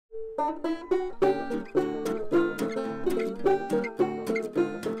Hello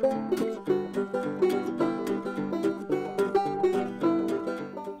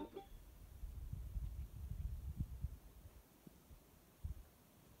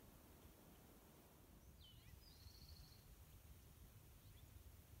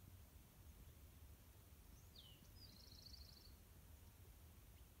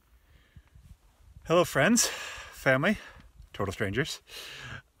friends, family, total strangers.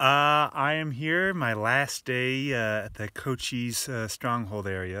 I am here, my last day at the Cochise Stronghold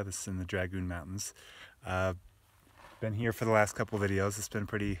area. This is in the Dragoon Mountains. Been here for the last couple of videos. It's been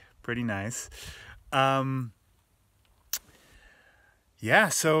pretty nice. Yeah,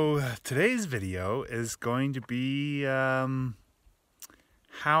 so today's video is going to be how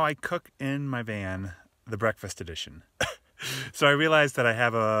I cook in my van, the breakfast edition. So I realized that I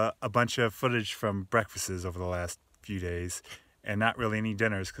have a bunch of footage from breakfasts over the last few days, and not really any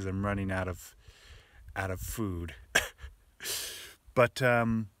dinners because I'm running out of food. But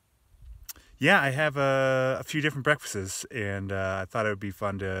yeah, I have a few different breakfasts, and I thought it would be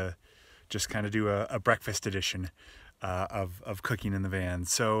fun to just kind of do a breakfast edition of cooking in the van.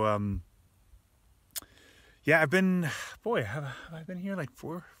 So yeah, have I been here like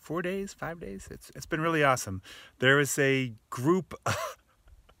 4 days, 5 days? It's been really awesome. There is a group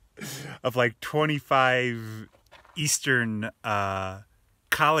of like 25 Eastern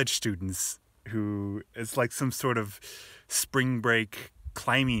college students who, it's like some sort of spring break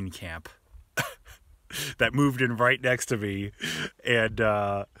climbing camp that moved in right next to me. And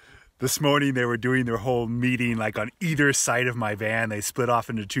this morning they were doing their whole meeting like on either side of my van. They split off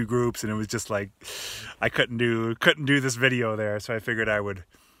into 2 groups, and it was just like I couldn't do this video there, so I figured I would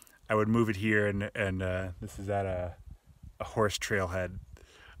move it here. And this is at a horse trailhead.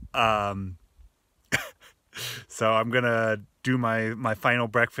 So I'm gonna do my final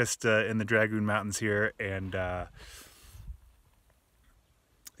breakfast in the Dragoon Mountains here, and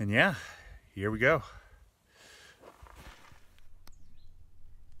yeah, here we go.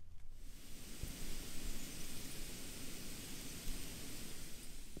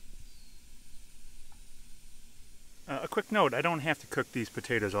 A quick note, I don't have to cook these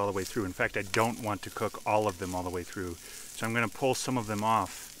potatoes all the way through. In fact, I don't want to cook all of them all the way through. So I'm going to pull some of them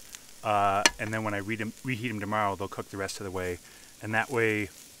off, and then when I reheat them tomorrow, they'll cook the rest of the way. And that way,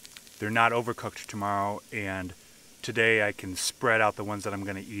 they're not overcooked tomorrow, and today I can spread out the ones that I'm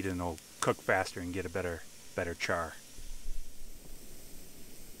going to eat, and they'll cook faster and get a better char.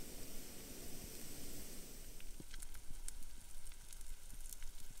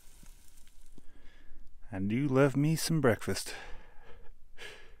 I do love me some breakfast.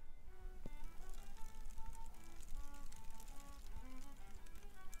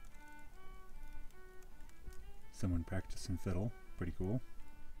 Someone practicing fiddle, pretty cool.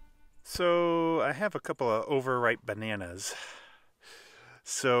 So I have a couple of overripe bananas.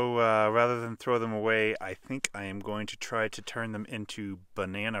 So rather than throw them away, I think I am going to try to turn them into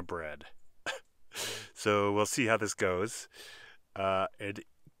banana bread. So we'll see how this goes. It,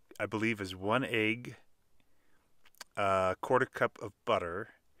 I believe, is 1 egg, a 1/4 cup of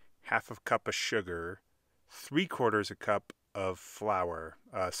butter, 1/2 cup of sugar, 3/4 cup of flour,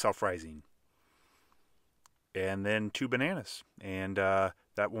 self-rising, and then 2 bananas. And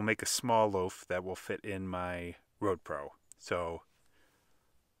that will make a small loaf that will fit in my Road Pro. So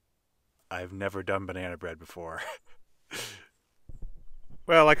I've never done banana bread before.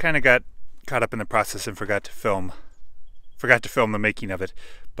 Well, I kind of got caught up in the process and forgot to film the making of it.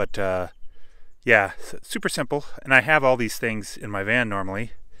 But yeah, super simple. And I have all these things in my van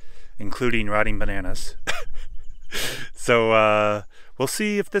normally, including rotting bananas. So we'll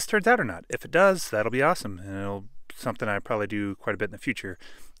see if this turns out or not. If it does, that'll be awesome, and it'll something I probably do quite a bit in the future.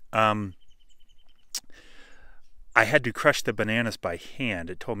 I had to crush the bananas by hand.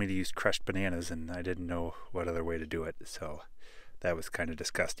 It told me to use crushed bananas, and I didn't know what other way to do it. So that was kind of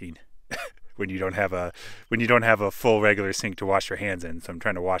disgusting. when you don't have a full regular sink to wash your hands in. So I'm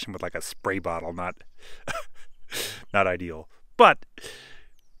trying to wash them with like a spray bottle. Not ideal. But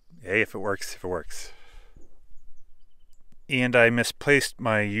hey, if it works, it works. And I misplaced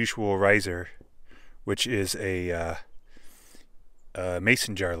my usual riser, which is a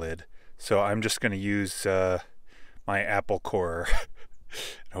mason jar lid. So I'm just going to use my apple corer.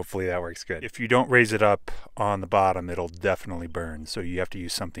 Hopefully that works good. If you don't raise it up on the bottom, it'll definitely burn. So you have to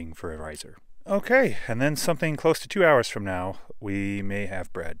use something for a riser. Okay, and then something close to 2 hours from now, we may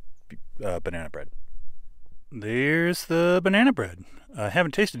have bread, banana bread. There's the banana bread. I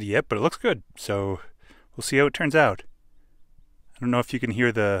haven't tasted it yet, but it looks good. So we'll see how it turns out. I don't know if you can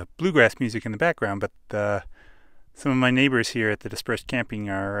hear the bluegrass music in the background, but Some of my neighbors here at the Dispersed Camping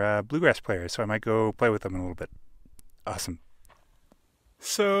are bluegrass players, so I might go play with them in a little bit. Awesome.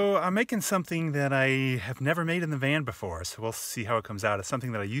 So I'm making something that I have never made in the van before, so we'll see how it comes out. It's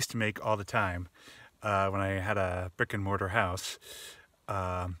something that I used to make all the time when I had a brick and mortar house.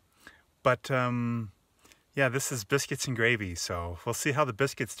 Yeah, this is biscuits and gravy, so we'll see how the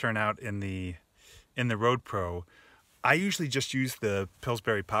biscuits turn out in the Road Pro. I usually just use the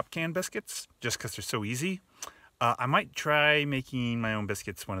Pillsbury Pop Can biscuits, just because they're so easy. I might try making my own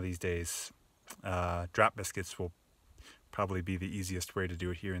biscuits one of these days. Drop biscuits will probably be the easiest way to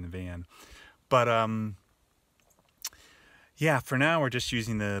do it here in the van. But yeah, for now we're just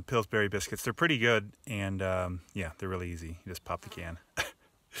using the Pillsbury biscuits. They're pretty good, and yeah, they're really easy. You just pop the can.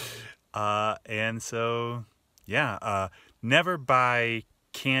 And so, yeah, never buy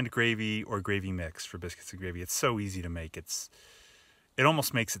canned gravy or gravy mix for biscuits and gravy. It's so easy to make. It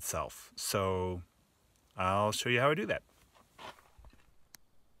almost makes itself. So I'll show you how I do that.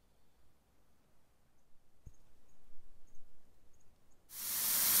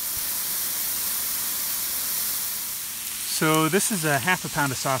 So this is a ½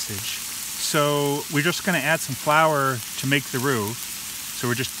 pound of sausage. So we're just going to add some flour to make the roux. So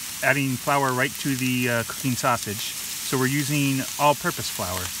we're just adding flour right to the cooking sausage. So we're using all-purpose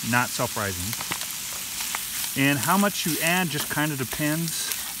flour, not self-rising. And how much you add just kind of depends.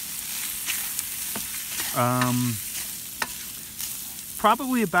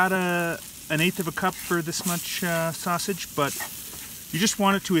 Probably about an 1/8 of a cup for this much sausage, but you just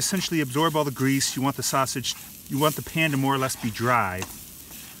want it to essentially absorb all the grease. You want the pan to more or less be dry.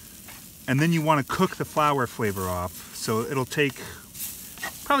 And then you want to cook the flour flavor off. So it'll take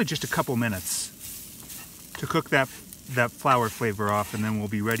probably just a couple minutes to cook that flour flavor off, and then we'll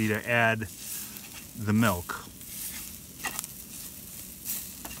be ready to add the milk.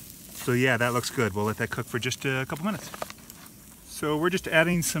 So yeah, that looks good. We'll let that cook for just a couple minutes. So we're just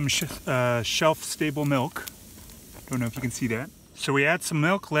adding some shelf-stable milk. Don't know if you can see that. So we add some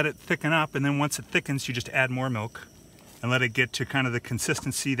milk, let it thicken up, and then once it thickens, you just add more milk and let it get to kind of the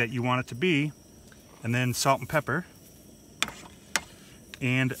consistency that you want it to be, and then salt and pepper.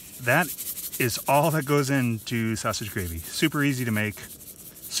 And that is all that goes into sausage gravy. Super easy to make,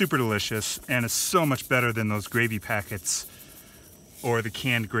 super delicious, and it's so much better than those gravy packets or the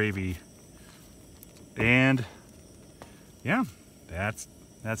canned gravy. And yeah, that's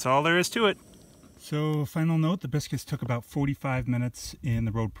all there is to it. So final note, the biscuits took about 45 minutes in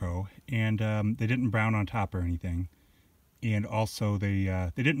the Road Pro, and they didn't brown on top or anything. And also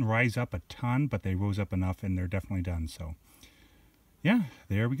they didn't rise up a ton, but they rose up enough, and they're definitely done. So yeah,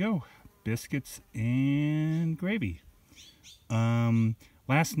 there we go. Biscuits and gravy.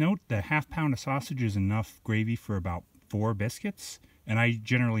 Last note, the ½ pound of sausage is enough gravy for about 4 biscuits. And I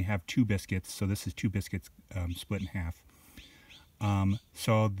generally have 2 biscuits, so this is 2 biscuits split in half.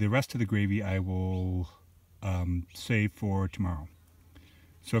 So the rest of the gravy I will save for tomorrow.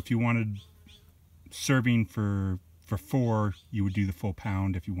 So if you wanted serving for 4, you would do the full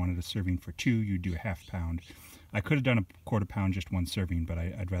pound. If you wanted a serving for 2, you'd do a ½ pound. I could have done a ¼ pound, just 1 serving, but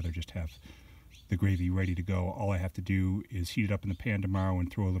I'd rather just have the gravy ready to go. All I have to do is heat it up in the pan tomorrow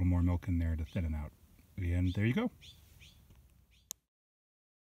and throw a little more milk in there to thin it out. And there you go.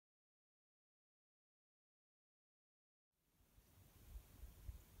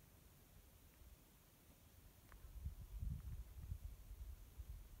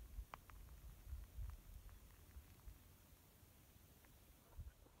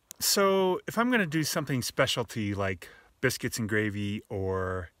 So if I'm going to do something specialty like biscuits and gravy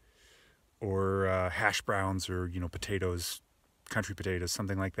or hash browns, or potatoes, country potatoes,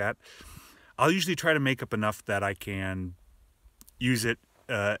 something like that, I'll usually try to make up enough that I can use it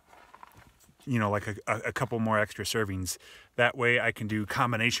like a couple more extra servings. That way I can do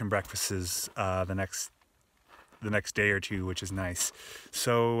combination breakfasts the next day or two, which is nice.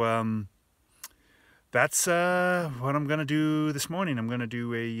 So that's what I'm gonna do this morning. I'm gonna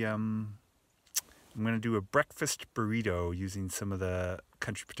do a breakfast burrito using some of the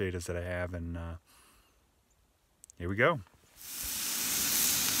country potatoes that I have, and here we go.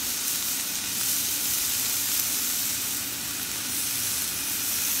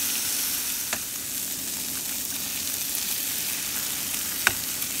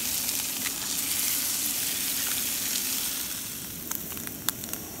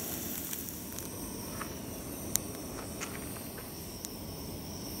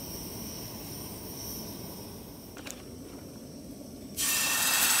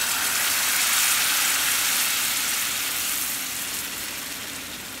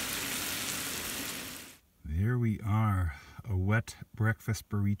 There we are, a wet breakfast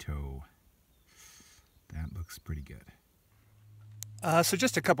burrito. That looks pretty good. So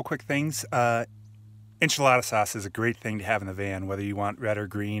just a couple quick things. Enchilada sauce is a great thing to have in the van, whether you want red or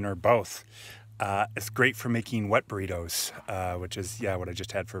green or both. It's great for making wet burritos, which is, yeah, what I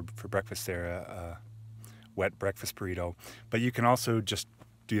just had for breakfast there, a wet breakfast burrito. But you can also just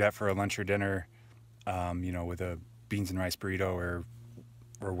do that for a lunch or dinner, you know, with a beans and rice burrito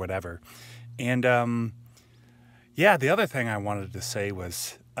or whatever. And yeah, the other thing I wanted to say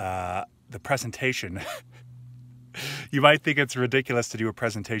was the presentation. You might think it's ridiculous to do a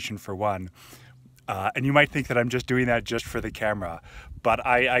presentation for one. And you might think that I'm just doing that just for the camera, but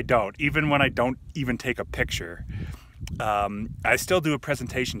I don't. Even when I don't even take a picture, I still do a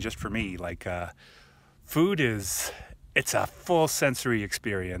presentation just for me. Like, food it's a full sensory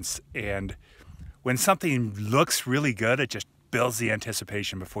experience, and when something looks really good, it just builds the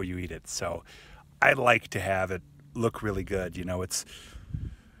anticipation before you eat it. So I like to have it look really good. You know,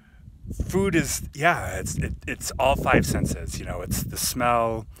 food is, yeah, it's all five senses. You know, it's the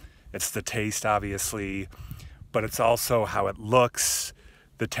smell, it's the taste, obviously, but it's also how it looks,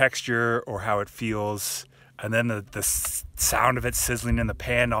 the texture, or how it feels. And then the sound of it sizzling in the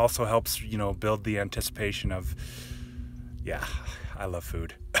pan also helps, you know, build the anticipation of, yeah, I love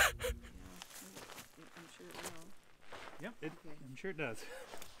food. I'm sure it will. Yep, okay. I'm sure it does.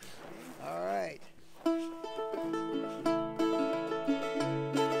 All right.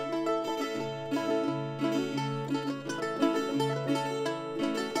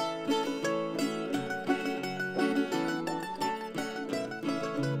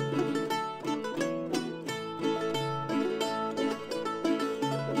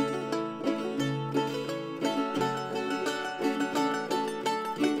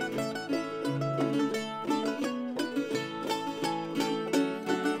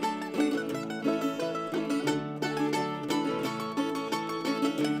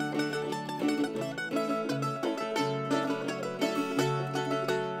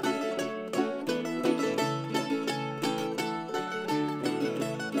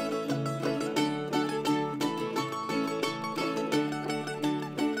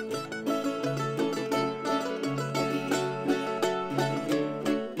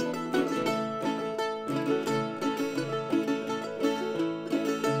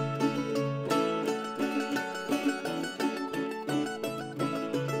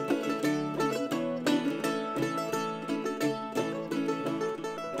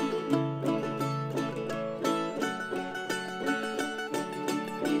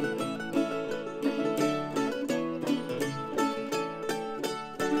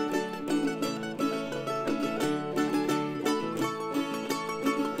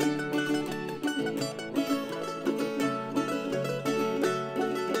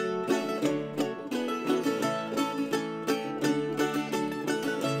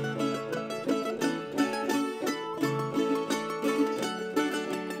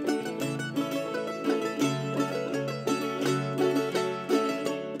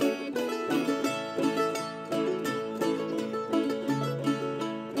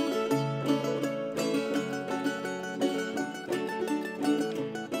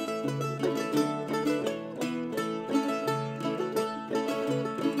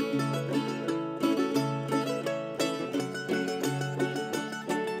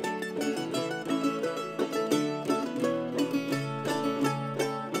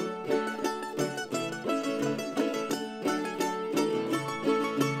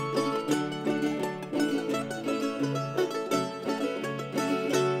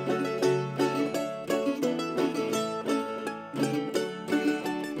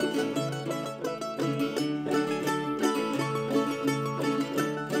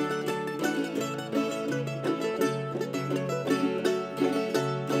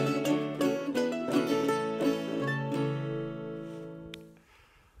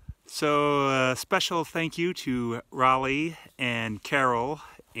 So special thank you to Raleigh and Carol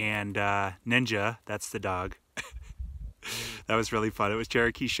and Ninja, that's the dog. That was really fun. It was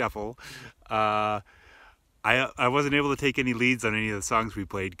Cherokee Shuffle. I wasn't able to take any leads on any of the songs we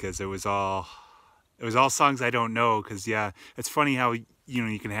played because it was all songs I don't know. Because yeah, it's funny how, you know,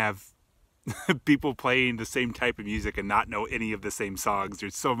 you can have people playing the same type of music and not know any of the same songs.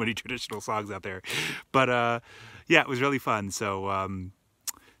 There's so many traditional songs out there. But yeah, it was really fun. So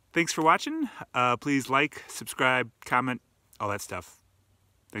thanks for watching. Please like, subscribe, comment, all that stuff.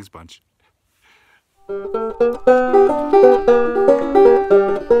 Thanks a bunch.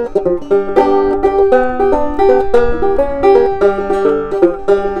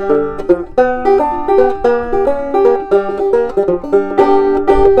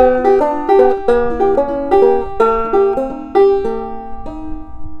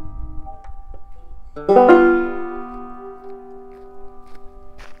 Thank you.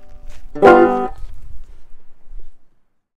 Bye.